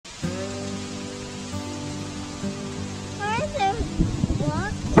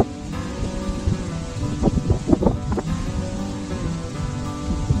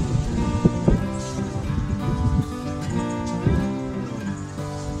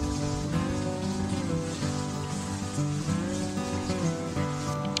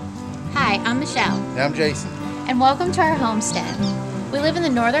Hi, I'm Michelle. And I'm Jason. And welcome to our homestead. We live in the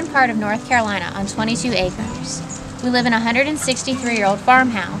northern part of North Carolina on 22 acres. We live in a 163-year-old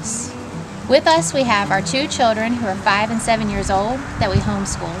farmhouse. With us we have our 2 children who are 5 and 7 years old that we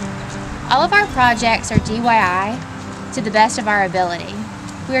homeschool. All of our projects are DIY to the best of our ability.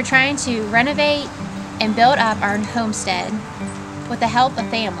 We are trying to renovate and build up our homestead with the help of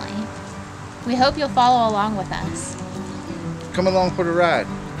family. We hope you'll follow along with us. Come along for the ride.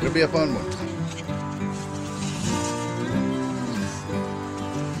 It'll be a fun one.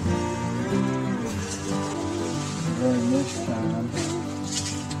 During this time,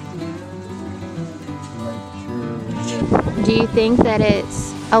 make sure we get... Do you think that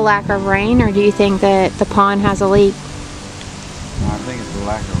it's a lack of rain, or do you think that the pond has a leak? I think it's the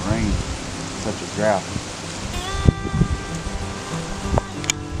lack of rain. Such a drought.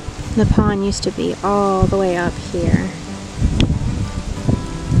 The pond used to be all the way up here,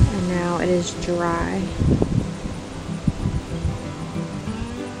 and now it is dry.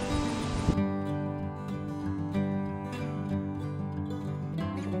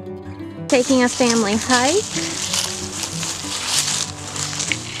 Taking a family hike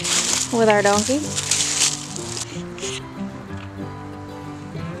with our donkey.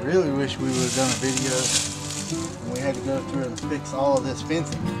 Really wish we would have done a video and we had to go through and fix all of this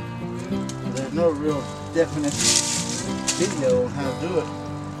fencing. But there's no real definite video on how to do it.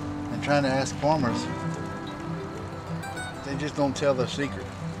 And trying to ask farmers, they just don't tell their secret.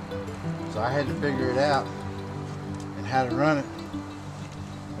 So I had to figure it out and how to run it.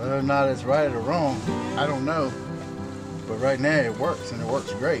 Whether or not it's right or wrong, I don't know. But right now it works, and it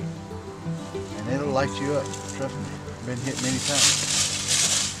works great. And it'll light you up, trust me. I've been hit many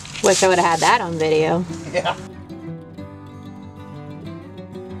times. Wish I would have had that on video. Yeah.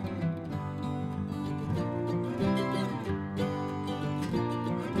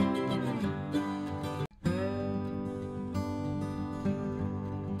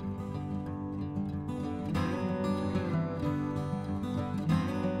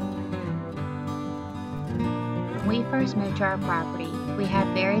 When we first moved to our property, we had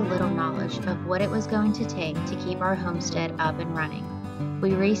very little knowledge of what it was going to take to keep our homestead up and running.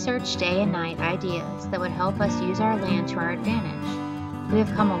 We researched day and night ideas that would help us use our land to our advantage. We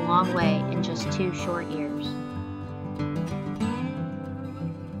have come a long way in just 2 short years.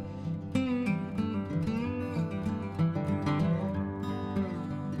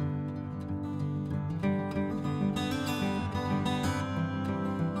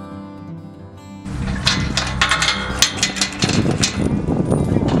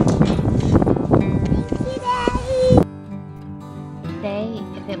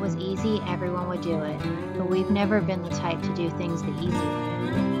 If it was easy, everyone would do it, but we've never been the type to do things the easy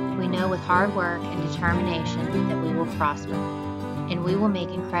way. We know with hard work and determination that we will prosper, and we will make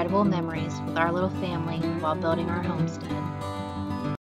incredible memories with our little family while building our homestead.